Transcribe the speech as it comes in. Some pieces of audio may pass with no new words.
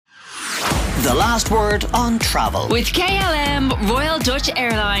The last word on travel. With KLM Royal Dutch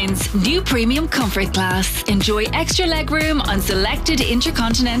Airlines, new premium comfort class. Enjoy extra legroom on selected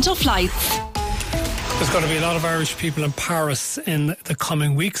intercontinental flights. There's going to be a lot of Irish people in Paris in the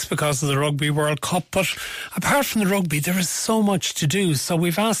coming weeks because of the Rugby World Cup. But apart from the rugby, there is so much to do. So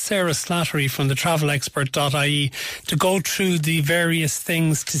we've asked Sarah Slattery from the travelexpert.ie to go through the various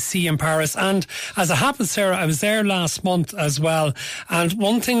things to see in Paris. And as it happens, Sarah, I was there last month as well. And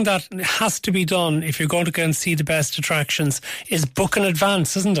one thing that has to be done if you're going to go and see the best attractions is book in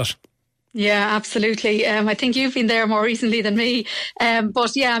advance, isn't it? Yeah, absolutely. I think you've been there more recently than me.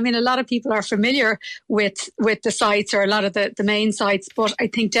 But yeah, I mean, a lot of people are familiar with the sites or a lot of the main sites. But I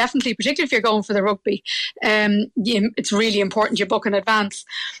think definitely, particularly if you're going for the rugby, it's really important you book in advance.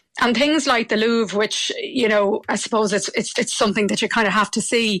 And things like the Louvre, which, you know, I suppose it's something that you kind of have to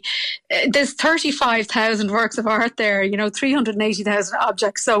see. There's 35,000 works of art there, you know, 380,000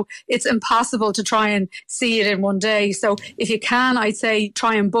 objects. So it's impossible to try and see it in one day. So if you can, I'd say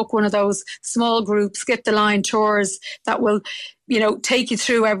try and book one of those small group, skip the line tours that will, you know, take you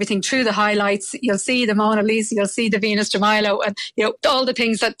through everything, through the highlights. You'll see the Mona Lisa, you'll see the Venus de Milo, and, you know, all the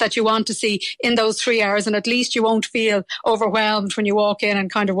things that you want to see in those 3 hours. And at least you won't feel overwhelmed when you walk in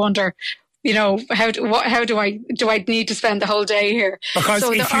and kind of wonder, you know, how do I need to spend the whole day here? Because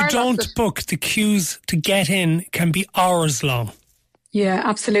so if you don't book, the queues to get in can be hours long. Yeah,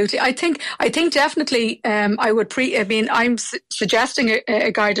 absolutely. I think definitely, I'm suggesting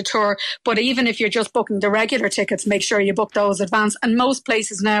a guided tour, but even if you're just booking the regular tickets, make sure you book those advance. And most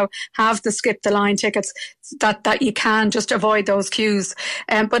places now have the skip the line tickets that you can just avoid those queues.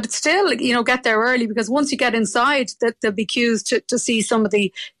 But it's still, you know, get there early, because once you get inside, there'll be queues to see some of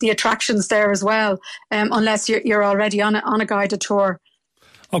the attractions there as well, unless you're already on a guided tour.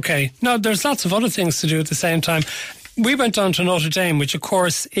 Okay. Now, there's lots of other things to do at the same time. We went down to Notre Dame, which of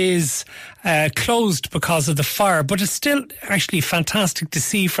course is closed because of the fire, but it's still actually fantastic to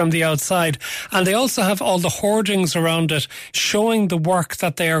see from the outside. And they also have all the hoardings around it showing the work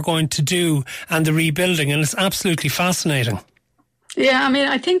that they are going to do and the rebuilding, and it's absolutely fascinating. Yeah, I mean,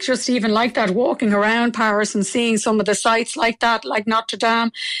 I think just even like that, walking around Paris and seeing some of the sites like that, like Notre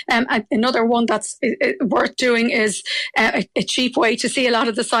Dame. Another one that's worth doing is a cheap way to see a lot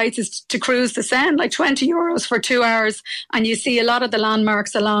of the sites is to cruise the Seine, like €20 for 2 hours. And you see a lot of the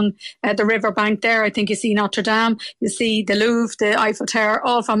landmarks along the riverbank there. I think you see Notre Dame, you see the Louvre, the Eiffel Tower,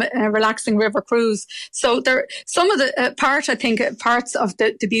 all from a relaxing river cruise. So there, some of the parts of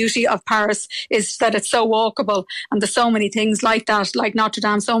the beauty of Paris is that it's so walkable, and there's so many things like that. Like Notre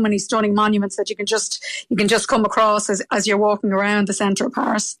Dame, so many stunning monuments that you can just come across as you're walking around the centre of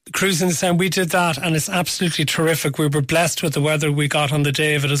Paris. Cruising the Seine, we did that, and it's absolutely terrific. We were blessed with the weather we got on the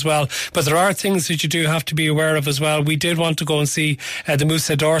day of it as well. But there are things that you do have to be aware of as well. We did want to go and see the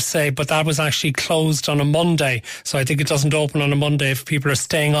Musée d'Orsay, but that was actually closed on a Monday. So I think it doesn't open on a Monday if people are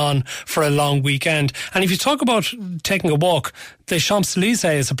staying on for a long weekend. And if you talk about taking a walk, the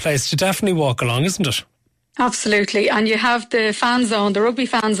Champs-Élysées is a place to definitely walk along, isn't it? Absolutely. And you have the fan zone, the rugby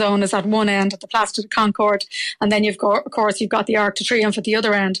fan zone is at one end at the Place de Concorde. And then you've got the Arc de Triomphe at the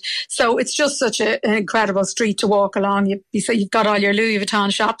other end. So it's just such an incredible street to walk along. You've got all your Louis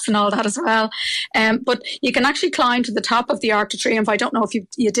Vuitton shops and all that as well. But you can actually climb to the top of the Arc de Triomphe. I don't know if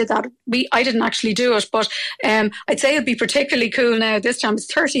you did that. I didn't actually do it, but I'd say it'd be particularly cool now. This time it's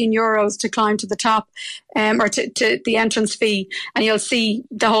 €13 to climb to the top, or to the entrance fee. And you'll see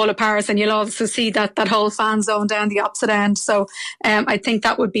the whole of Paris, and you'll also see that whole fan zone down the opposite end. So I think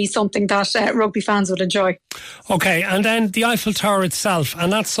that would be something that rugby fans would enjoy. Okay, and then the Eiffel Tower itself,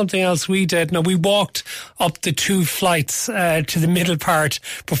 and that's something else we did. Now, we walked up the 2 flights to the middle part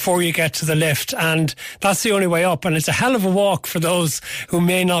before you get to the lift, and that's the only way up, and it's a hell of a walk for those who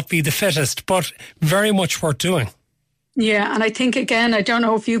may not be the fittest, but very much worth doing. Yeah, and I think, again, I don't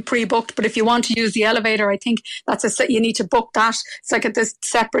know if you pre-booked, but if you want to use the elevator, I think you need to book that. It's like there's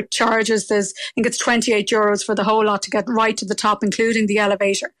separate charges. I think it's €28 for the whole lot to get right to the top, including the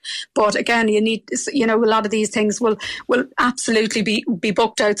elevator. But again, you need, you know, a lot of these things will absolutely be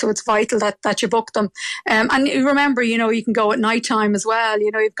booked out. So it's vital that you book them. And remember, you know, you can go at night time as well.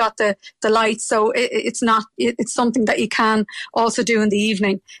 You know, you've got the lights. So it's something that you can also do in the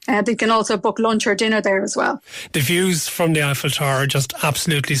evening. They can also book lunch or dinner there as well. The views from the Eiffel Tower are just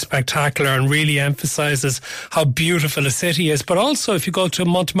absolutely spectacular and really emphasises how beautiful a city is. But also, if you go to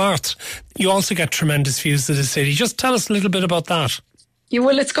Montmartre, you also get tremendous views of the city. Just tell us a little bit about that.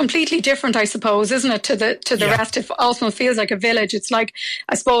 Well, it's completely different, I suppose, isn't it, to the rest? It also feels like a village. It's like,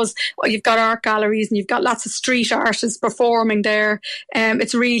 I suppose, you've got art galleries and you've got lots of street artists performing there.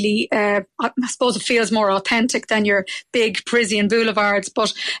 It's really, I suppose, it feels more authentic than your big Parisian boulevards.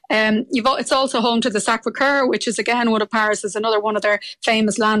 But it's also home to the Sacré-Cœur, which is again one of Paris, another one of their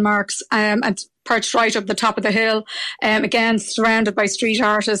famous landmarks, and perched right up the top of the hill, again surrounded by street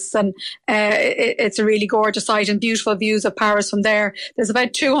artists, and it's a really gorgeous site and beautiful views of Paris from there. There's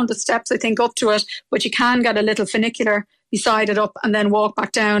about 200 steps, I think, up to it, but you can get a little funicular beside it up and then walk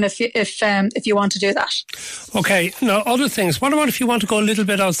back down if you want to do that. Okay, now other things. What about if you want to go a little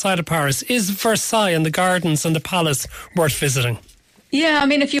bit outside of Paris? Is Versailles and the gardens and the palace worth visiting? Yeah, I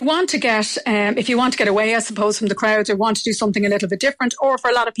mean, if you want to get away, I suppose, from the crowds, or want to do something a little bit different, or for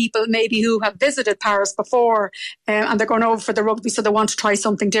a lot of people maybe who have visited Paris before and they're going over for the rugby, so they want to try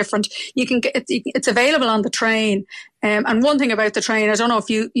something different, it's available on the train. And one thing about the train, I don't know if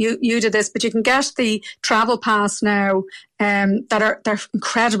you did this, but you can get the travel pass now. They're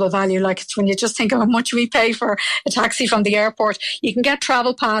incredible value. Like, it's when you just think of how much we pay for a taxi from the airport. You can get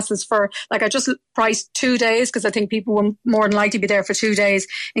travel passes for, like, I just priced 2 days because I think people will more than likely be there for 2 days,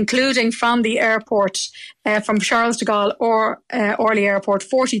 including from the airport, from Charles de Gaulle or Orly Airport,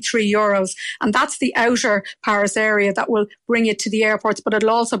 €43. And that's the outer Paris area that will bring you to the airports, but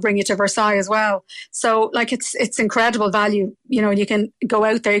it'll also bring you to Versailles as well. So, like, it's incredible value. You know, you can go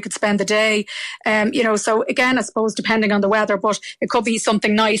out there, you could spend the day, so again, I suppose, depending on the weather, but it could be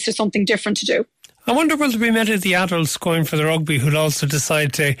something nice or something different to do. I wonder, will there be many of the adults going for the rugby who'll also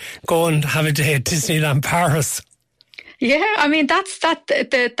decide to go and have a day at Disneyland Paris? Yeah, I mean, that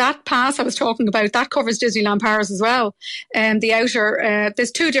pass I was talking about, that covers Disneyland Paris as well. The outer,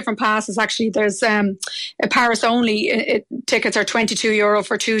 there's 2 different passes actually. There's a Paris only tickets are €22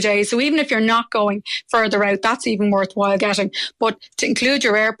 for 2 days. So even if you're not going further out, that's even worthwhile getting. But to include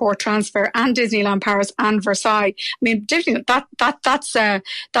your airport transfer and Disneyland Paris and Versailles, I mean,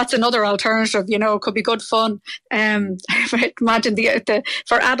 that's another alternative. You know, it could be good fun. I imagine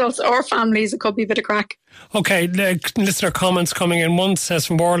for adults or families, it could be a bit of crack. Okay, listener comments coming in. One says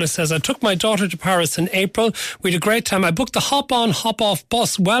from Orla, says, I took my daughter to Paris in April. We had a great time. I booked the hop-on, hop-off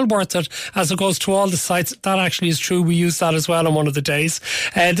bus. Well worth it, as it goes to all the sites. That actually is true. We used that as well on one of the days.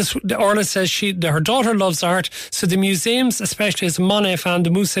 Orla says her daughter loves art, so the museums, especially as a Monet fan, the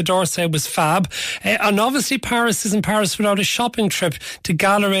Musée d'Orsay was fab. And obviously Paris isn't Paris without a shopping trip to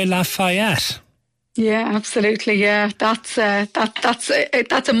Galeries Lafayette. Yeah, absolutely. Yeah, that's a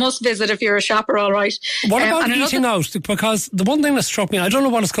must visit if you're a shopper, all right. What about eating out? Because the one thing that struck me, I don't know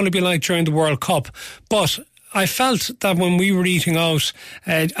what it's going to be like during the World Cup, but I felt that when we were eating out,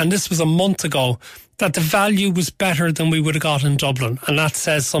 and this was a month ago, that the value was better than we would have got in Dublin. And that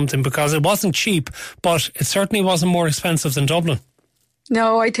says something, because it wasn't cheap, but it certainly wasn't more expensive than Dublin.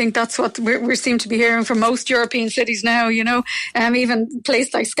 No, I think that's what we seem to be hearing from most European cities now, you know. Even a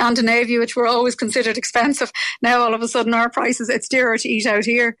place like Scandinavia, which were always considered expensive, now all of a sudden our prices, it's dearer to eat out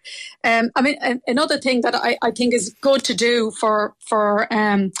here. I mean, another thing that I think is good to do for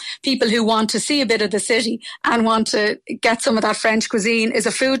people who want to see a bit of the city and want to get some of that French cuisine is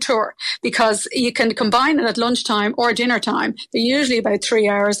a food tour, because you can combine it at lunchtime or dinner time. They're usually about 3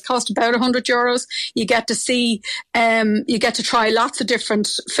 hours, cost about €100. You get to see, you get to try lots of different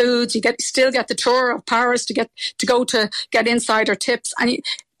foods. You still get the tour of Paris to get insider tips. And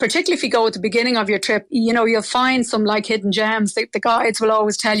particularly if you go at the beginning of your trip, you know, you'll find some like hidden gems. The guides will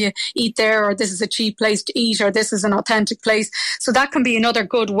always tell you, eat there, or this is a cheap place to eat, or this is an authentic place. So that can be another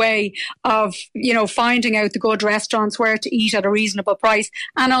good way of, you know, finding out the good restaurants where to eat at a reasonable price,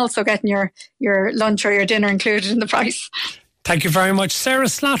 and also getting your lunch or your dinner included in the price. Thank you very much, Sarah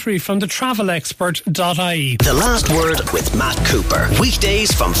Slattery from thetravelexpert.ie. The Last Word with Matt Cooper.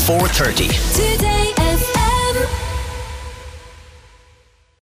 Weekdays from 4:30. Today